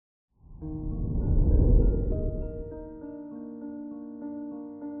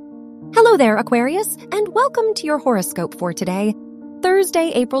Hello there, Aquarius, and welcome to your horoscope for today,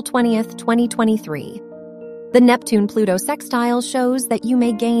 Thursday, April 20th, 2023. The Neptune-Pluto sextile shows that you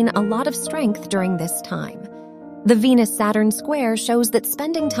may gain a lot of strength during this time. The Venus-Saturn square shows that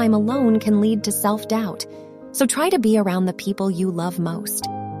spending time alone can lead to self-doubt, so try to be around the people you love most.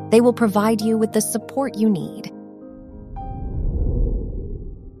 They will provide you with the support you need.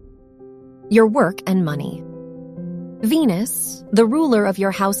 Your work and money. Venus, the ruler of your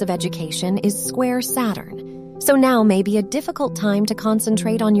house of education, is square Saturn, so now may be a difficult time to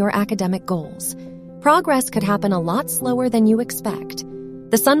concentrate on your academic goals. Progress could happen a lot slower than you expect.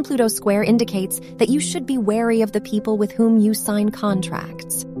 The Sun-Pluto square indicates that you should be wary of the people with whom you sign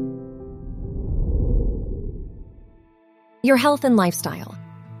contracts. Your health and lifestyle.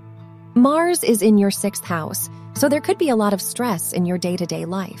 Mars is in your 6th house, so there could be a lot of stress in your day-to-day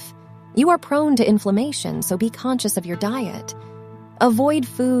life. You are prone to inflammation, so be conscious of your diet. Avoid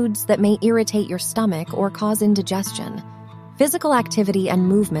foods that may irritate your stomach or cause indigestion. Physical activity and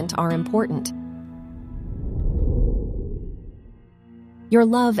movement are important. Your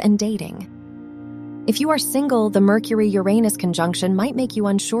love and dating. If you are single, the Mercury-Uranus conjunction might make you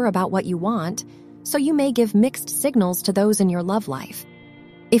unsure about what you want, so you may give mixed signals to those in your love life.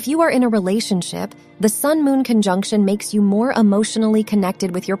 If you are in a relationship, the Sun-Moon conjunction makes you more emotionally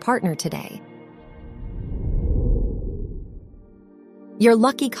connected with your partner today. Your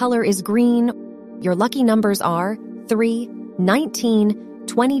lucky color is green. Your lucky numbers are 3, 19,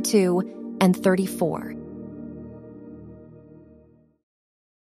 22, and 34.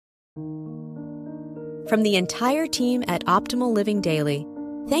 From the entire team at Optimal Living Daily,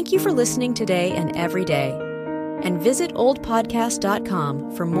 thank you for listening today and every day. And visit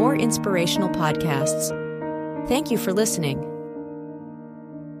oldpodcast.com for more inspirational podcasts. Thank you for listening.